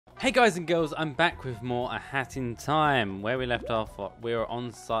Hey guys and girls, I'm back with more A Hat in Time. Where we left off, we were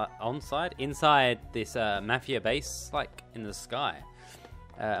inside this Mafia base, like in the sky.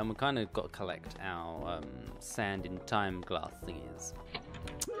 And we kind of got to collect our sand in time glass thingies.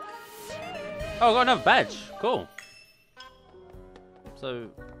 Oh, I got another badge. Cool.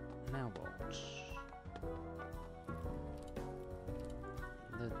 So, now what?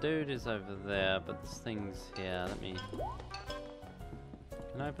 The dude is over there, but this thing's here. Let me...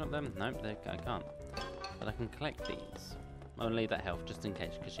 Can I open up them? Nope, I can't. But I can collect these. I'm gonna leave that health just in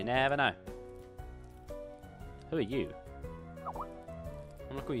case, because you never know. Who are you? I'm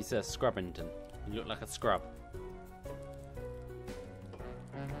gonna call you Sir Scrubbington. You look like a scrub.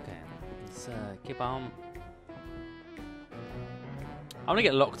 Okay, let's keep on. I wanna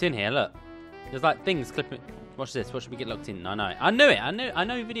get locked in here, look. There's like things clipping. Watch this, what should we get locked in? I know. I knew it, I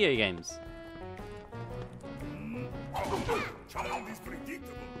know video games. Child is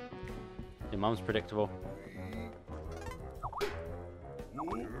predictable. Your mum's predictable.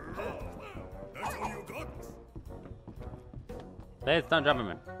 That's all you got? Please don't jump at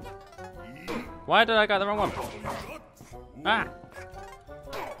me. Why did I get the wrong one? Ah!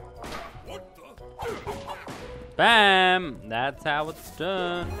 What the? Bam! That's how it's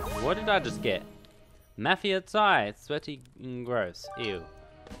done. What did I just get? Mafia tie. Sweaty and gross. Ew.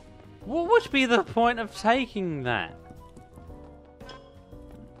 What would be the point of taking that?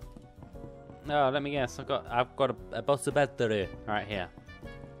 Oh, let me guess. I've got a boss of battery right here.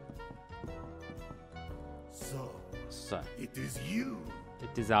 So it is you.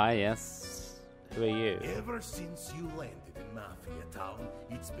 It is I, yes. Who are you? Ever since you landed in Mafia Town,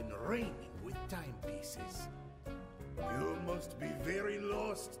 it's been raining with timepieces. You must be very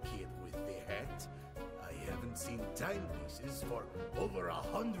lost, kid with the hat. I haven't seen timepieces for over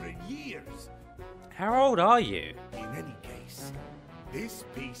 100 years. How old are you? In any case, this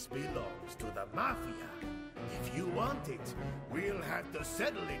piece belongs to the Mafia. If you want it, we'll have to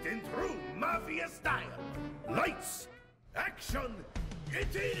settle it in true Mafia style. Lights! Action!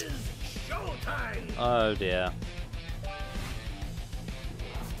 It is showtime! Oh dear.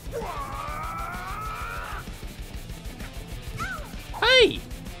 Hey!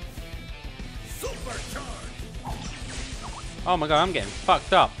 Supercharge! Oh my god, I'm getting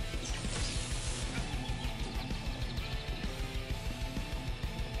fucked up.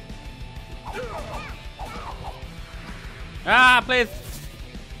 Ah, please!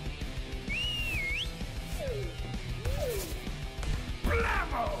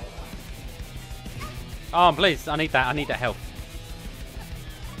 Blammo! Oh, please, I need that help.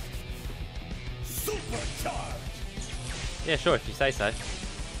 Supercharge! Yeah, sure, if you say so.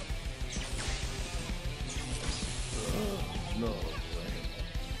 No way.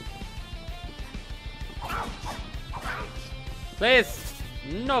 Please!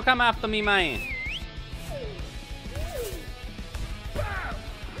 No, come after me, man.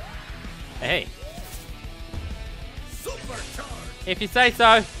 Hey. Supercharge! If you say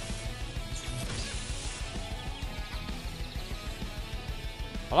so.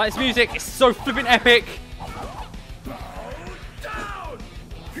 I like this music, it's so flippin' epic. Bow down!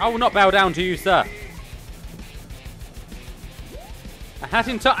 I will not bow down to you, sir. A hat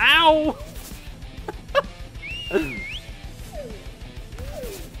in top. Ow!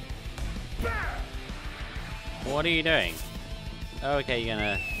 What are you doing? Oh, okay, you're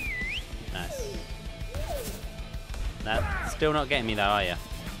gonna... Nice. That's still not getting me though, are you?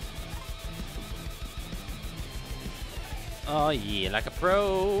 Oh yeah, like a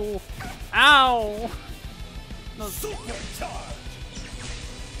pro. Ow! No. Supercharge!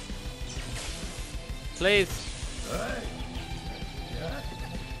 Please.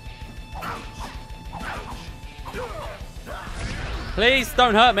 Please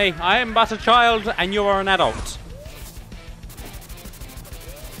don't hurt me. I am but a child and you are an adult.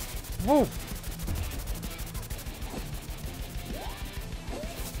 Whoa.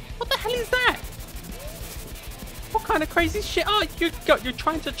 What the hell is that? What kind of crazy shit are you? You're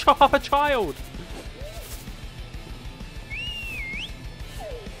trying to chop up a child.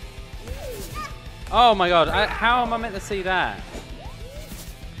 Oh my god, how am I meant to see that?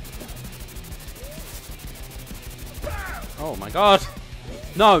 Oh my god.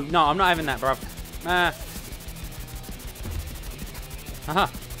 No, I'm not having that, bruv. Haha.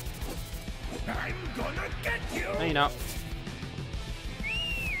 I'm gonna get you! No, you're not.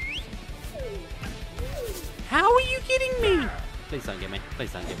 How are you getting me? Please don't get me.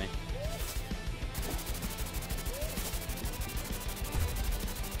 Please don't get me.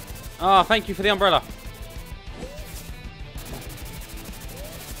 Oh, thank you for the umbrella.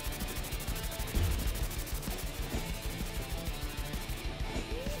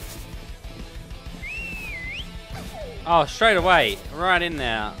 Oh, straight away. Right in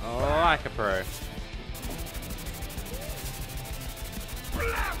there. Like a pro.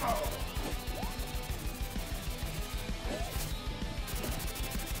 Blammo!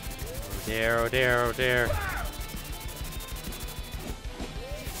 Oh dear, oh dear, oh dear.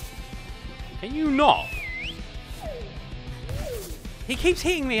 Can you not? He keeps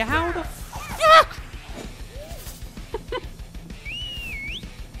hitting me. How the fuck?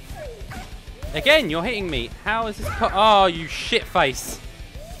 Again, you're hitting me. How is this? Oh, you shit face.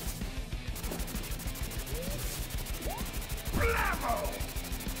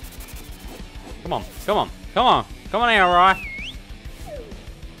 Come on, come on, come on, come on here, Roy.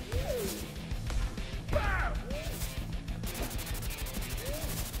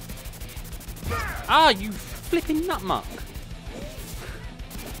 Ah, you flipping nutmuck.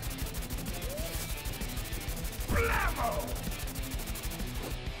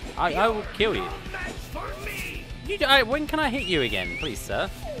 I will kill you. When can I hit you again, please, sir?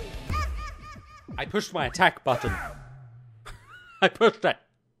 I pushed my attack button. I pushed it.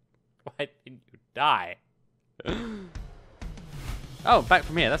 Why didn't you die? Oh, back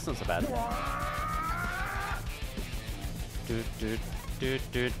from here. That's not so bad.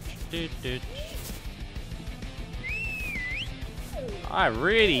 I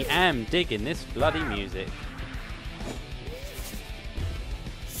really am digging this bloody music.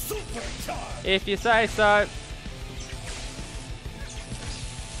 If you say so.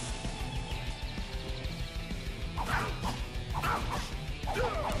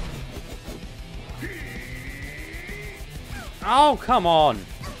 Oh, come on.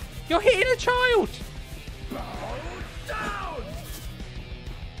 You're hitting a child.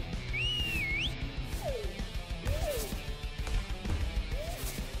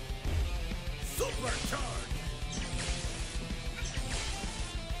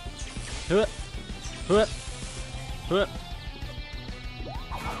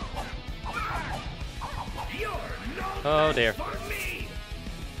 Oh dear.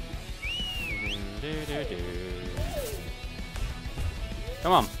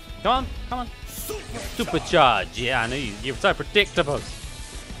 Come on, come on, come on. Supercharge. Yeah, I knew you. You're so predictable.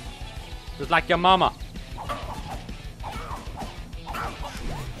 Just like your mama.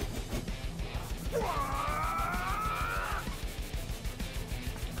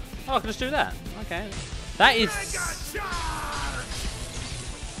 Oh, I can just do that. Okay. That is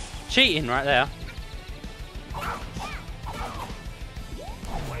cheating right there.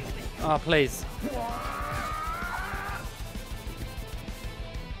 Oh, please.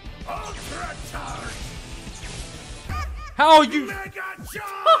 How you?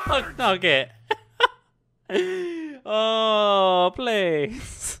 Fuck nugget. Oh,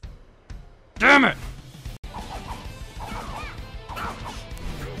 please. Damn it.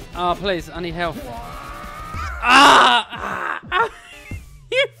 Oh, please, I need help. You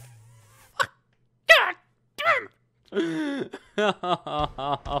God damn it.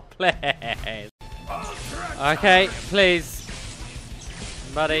 Oh, please. Okay, please.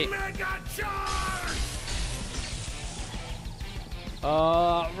 Buddy.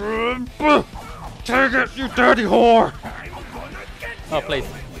 Take it, you dirty whore. Oh, please.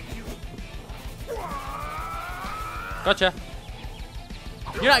 Gotcha.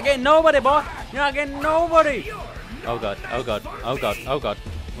 You're not getting nobody, boy. You're not getting nobody. Oh god, oh god, oh god, oh god.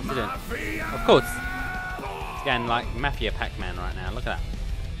 What's he doing? Of course. It's getting like Mafia Pac-Man right now. Look at that.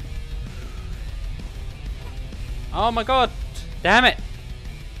 Oh my god. Damn it.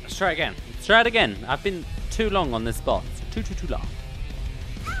 Let's try it again. Let's try it again. I've been too long on this boss. Too long.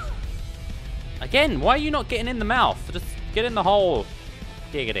 Again, why are you not getting in the mouth? Just get in the hole.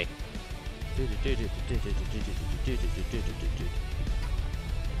 Giggity.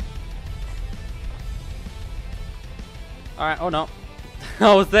 Alright, oh no.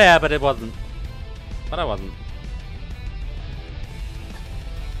 I was there, but it wasn't. But I wasn't.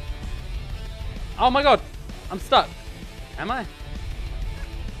 Oh my god! I'm stuck. Am I?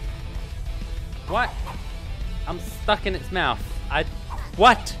 What? I'm stuck in its mouth.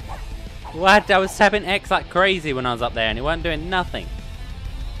 What? What? I was tapping X like crazy when I was up there and it wasn't doing nothing.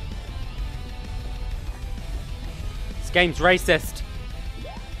 This game's racist.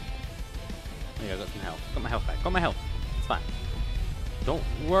 Oh yeah, I got some health. Got my health back. Got my health. It's fine. Don't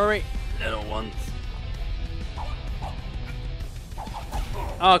worry, little ones.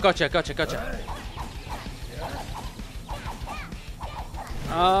 Oh, gotcha, gotcha, gotcha.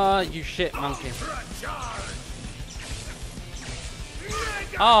 Oh, you shit monkey.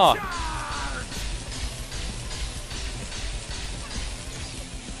 Oh.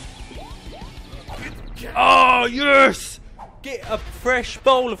 Oh, yes! Get a fresh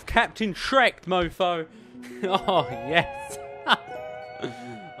bowl of Captain Shrek, mofo. Oh, yes.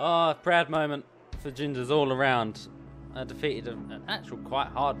 Oh, proud moment for Gingers all around. I defeated an actual quite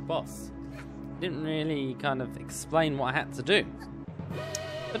hard boss. Didn't really kind of explain what I had to do.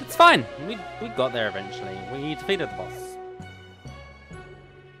 But it's fine. We got there eventually. We defeated the boss.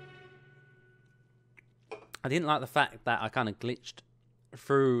 I didn't like the fact that I kind of glitched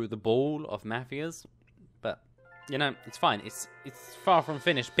through the ball of Mafias. But, you know, it's fine. It's far from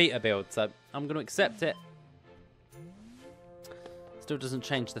finished beta build, so I'm going to accept it. Still doesn't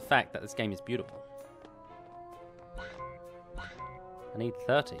change the fact that this game is beautiful. I need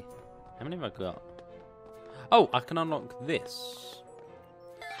 30. How many have I got? Oh, I can unlock this.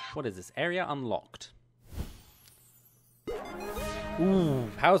 What is this? Area unlocked. Ooh,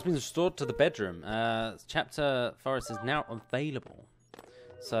 power's been restored to the bedroom. Chapter Forest is now available.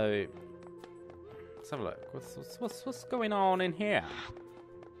 So, let's have a look. What's going on in here?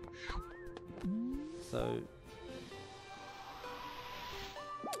 So,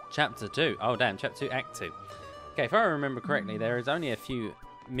 Chapter 2. Oh, damn. Chapter 2, Act 2. Okay, if I remember correctly, there is only a few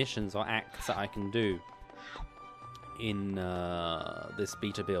missions or acts that I can do in this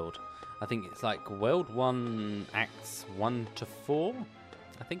beta build. I think it's like World 1 Acts 1 to 4,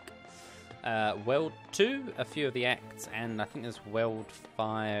 I think. World 2, a few of the acts, and I think there's World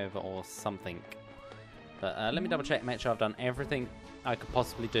 5 or something. But let me double check, make sure I've done everything I could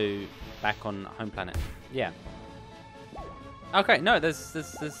possibly do back on home planet. Yeah. Okay, no, there's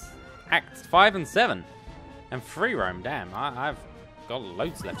Acts 5 and 7. And free roam, damn, I've got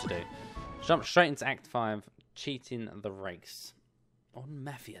loads left to do. Jump straight into Act 5, cheating the race. On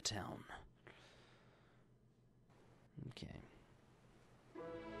Mafia Town. Okay.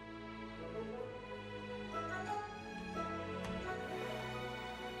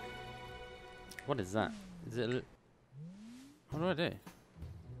 What is that? Is it what do I do?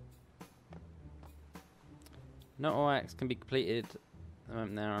 Not all acts can be completed the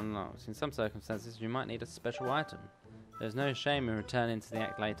moment they're unlocked. In some circumstances, you might need a special item. There's no shame in returning to the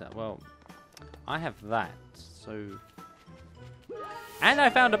act later. Well, I have that, so... And I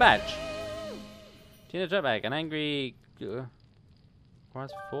found a badge! Tina Jetbag, an angry...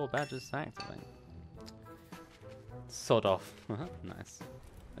 requires 4 badges to activate. Sod off. Nice.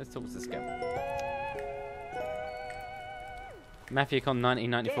 Let's talk to this guy. MafiaCon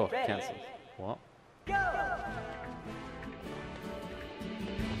 1994, cancelled. What?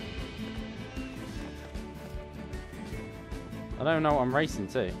 I don't know what I'm racing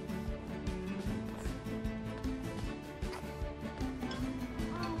to.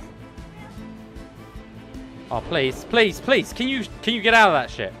 Oh please, please, please! Can you get out of that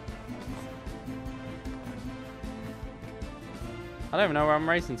shit? I don't even know where I'm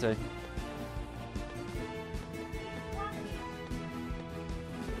racing to.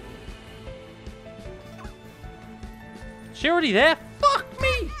 She already there? Fuck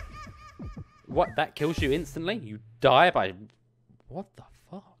me! What? That kills you instantly? You die by... What the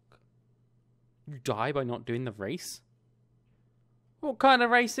fuck? You die by not doing the race? What kind of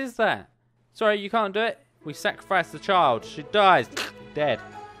race is that? Sorry, you can't do it. We sacrificed the child. She dies. Dead.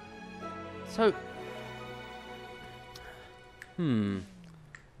 So...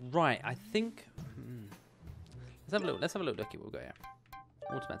 Right, I think... Let's have a look. Let's have a look. Look, we'll go here.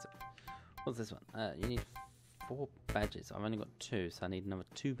 Automatic. What's this one? You need 4 badges. I've only got 2, so I need another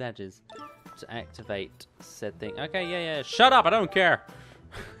 2 badges to activate said thing. Okay, yeah. Shut up! I don't care!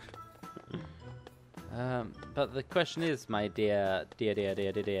 But the question is, my dear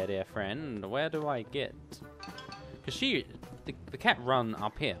friend, where do I get? Because the cat run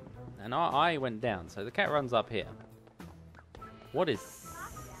up here, and I went down, so the cat runs up here. What is?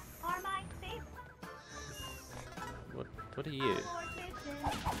 What are you?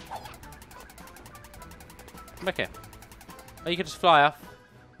 Come back here. Oh, you can just fly off.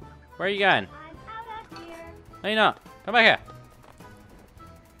 Where are you going? No, you're not. Come back here.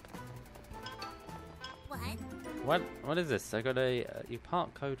 What is this? I got a you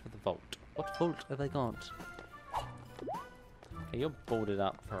part code for the vault. What vault have they got? Okay, you're boarded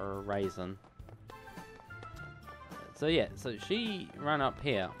up for a reason. So yeah, so she ran up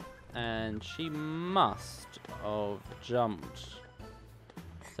here, and she must have jumped.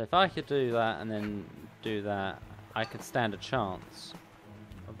 So if I could do that and then do that, I could stand a chance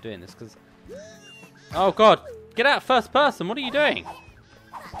of doing this. Because oh god, get out first person! What are you doing?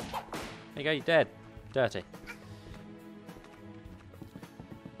 There you go, you're dead, dirty.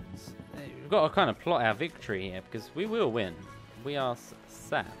 We've got to kind of plot our victory here because we will win. We are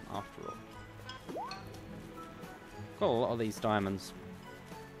Sam after all. Got a lot of these diamonds.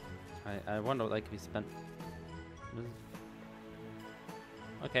 I wonder what they could be spent.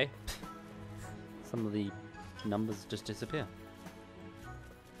 Okay. some of the numbers just disappear.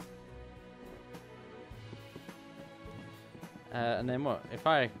 And then what? If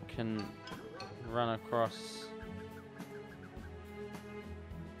I can run across,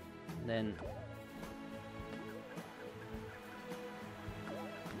 then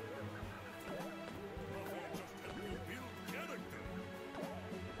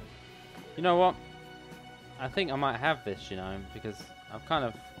you know what? I think I might have this, you know, because I've kind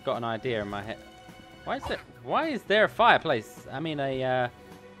of got an idea in my head. Why is there a fireplace? I mean a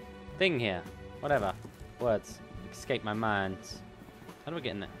thing here. Whatever. Words escape my mind. How do we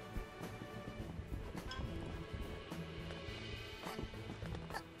get in there?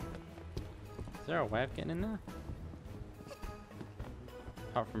 Is there a way of getting in there?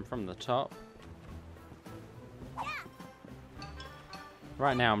 Apart from the top.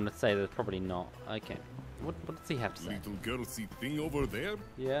 Right now I'm gonna say there's probably not. Okay. What does he have to say? Little girl see thing over there?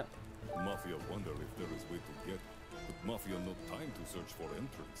 Yeah. Mafia wonder if there is way to get. But Mafia no time to search for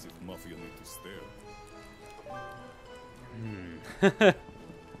entrance if Mafia need to stare.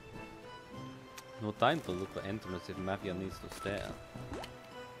 No time to look for entrance if Mafia needs to stare.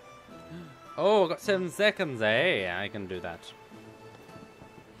 Oh, I got 7 seconds, eh? I can do that.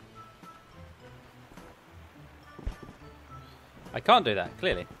 I can't do that,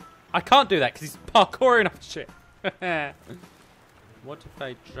 clearly. I can't do that because he's parkouring off shit. What if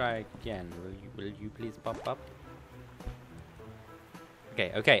I try again? Will you please pop up?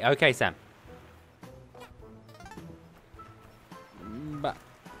 Okay, Sam. But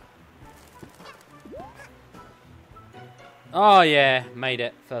oh yeah, made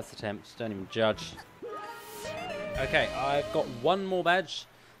it. First attempt. Don't even judge. Okay, I've got one more badge.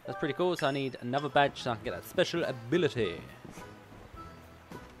 That's pretty cool. So I need another badge so I can get that special ability.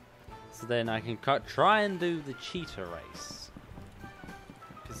 So then I can try and do the cheetah race.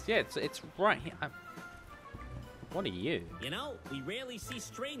 Because yeah, it's right here. What are you? You know, we rarely see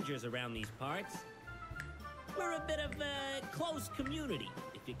strangers around these parts. We're a bit of a close community,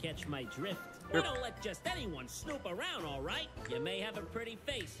 if you catch my drift. We don't let just anyone snoop around, all right? You may have a pretty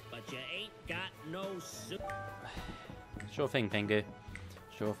face, but you ain't got no soup. Sure thing, Pengu.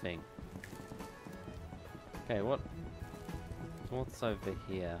 Sure thing. Okay, what's over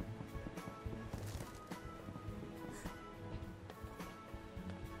here?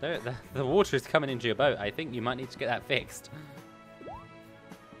 The water is coming into your boat. I think you might need to get that fixed.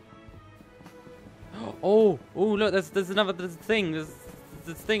 Oh, look, there's another thing. There's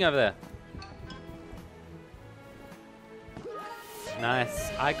this thing over there.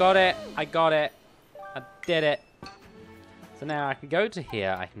 Nice. I got it. I did it. So now I can go to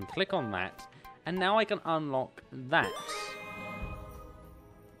here. I can click on that. And now I can unlock that.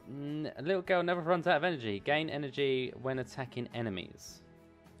 A little girl never runs out of energy. Gain energy when attacking enemies.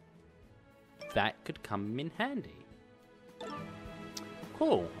 That could come in handy.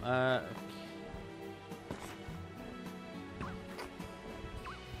 Cool.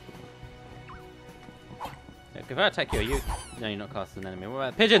 If I attack you, are you? No, you're not classed as an enemy. What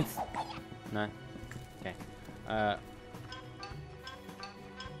about pigeons? No. Okay.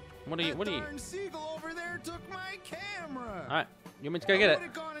 What are you? Darn seagull over there took my camera. All right. You want me to go get it? I would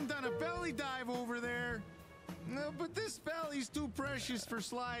have gone and done a belly dive over there. No, but this belly's too precious for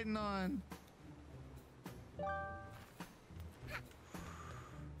sliding on.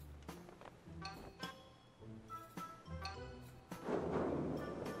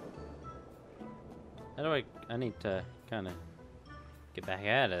 How do I need to kind of get back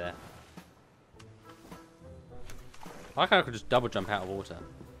out of there. I could just double jump out of water.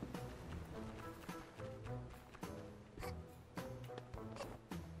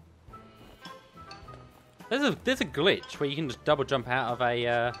 There's a glitch where you can just double jump out of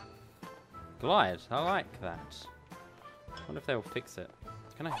a glide. I like that. I wonder if they will fix it.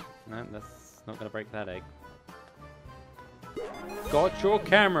 Can I? No, that's not going to break that egg. Got your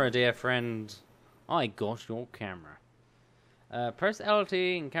camera, dear friend. I got your camera. Press LT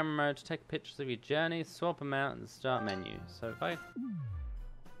in camera mode to take pictures of your journey. Swap them out in the start menu. So if I...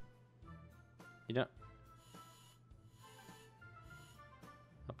 You don't...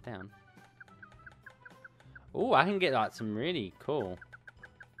 Up, down. Oh, I can get like some really cool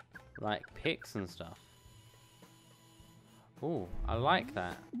like pics and stuff. Oh, I like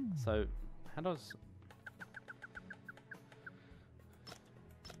that. So, how does...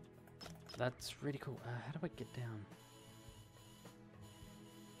 That's really cool. How do I get down?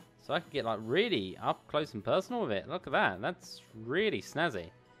 So I can get like really up close and personal with it. Look at that. That's really snazzy.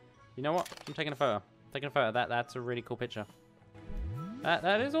 You know what? I'm taking a photo. I'm taking a photo of that. That's a really cool picture.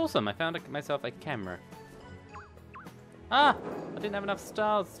 That is awesome. I found myself a camera. Ah! I didn't have enough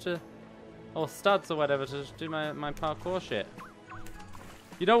stars to or studs or whatever to just do my parkour shit.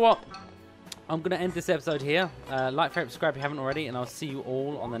 You know what? I'm going to end this episode here. Like, favorite, subscribe if you haven't already, and I'll see you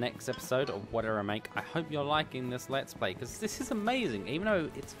all on the next episode of whatever I make. I hope you're liking this Let's Play, because this is amazing. Even though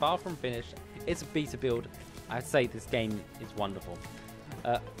it's far from finished, it's a beta build, I'd say this game is wonderful.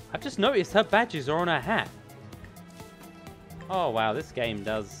 I've just noticed her badges are on her hat. Oh wow, this game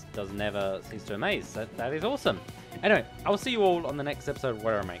does never cease to amaze. That is awesome. Anyway, I will see you all on the next episode of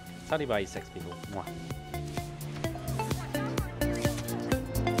whatever I make. Study by sex people. Mwah.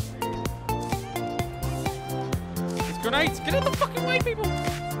 Grenades! Get out the fucking way, people!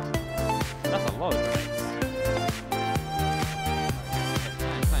 That's a lot of grenades.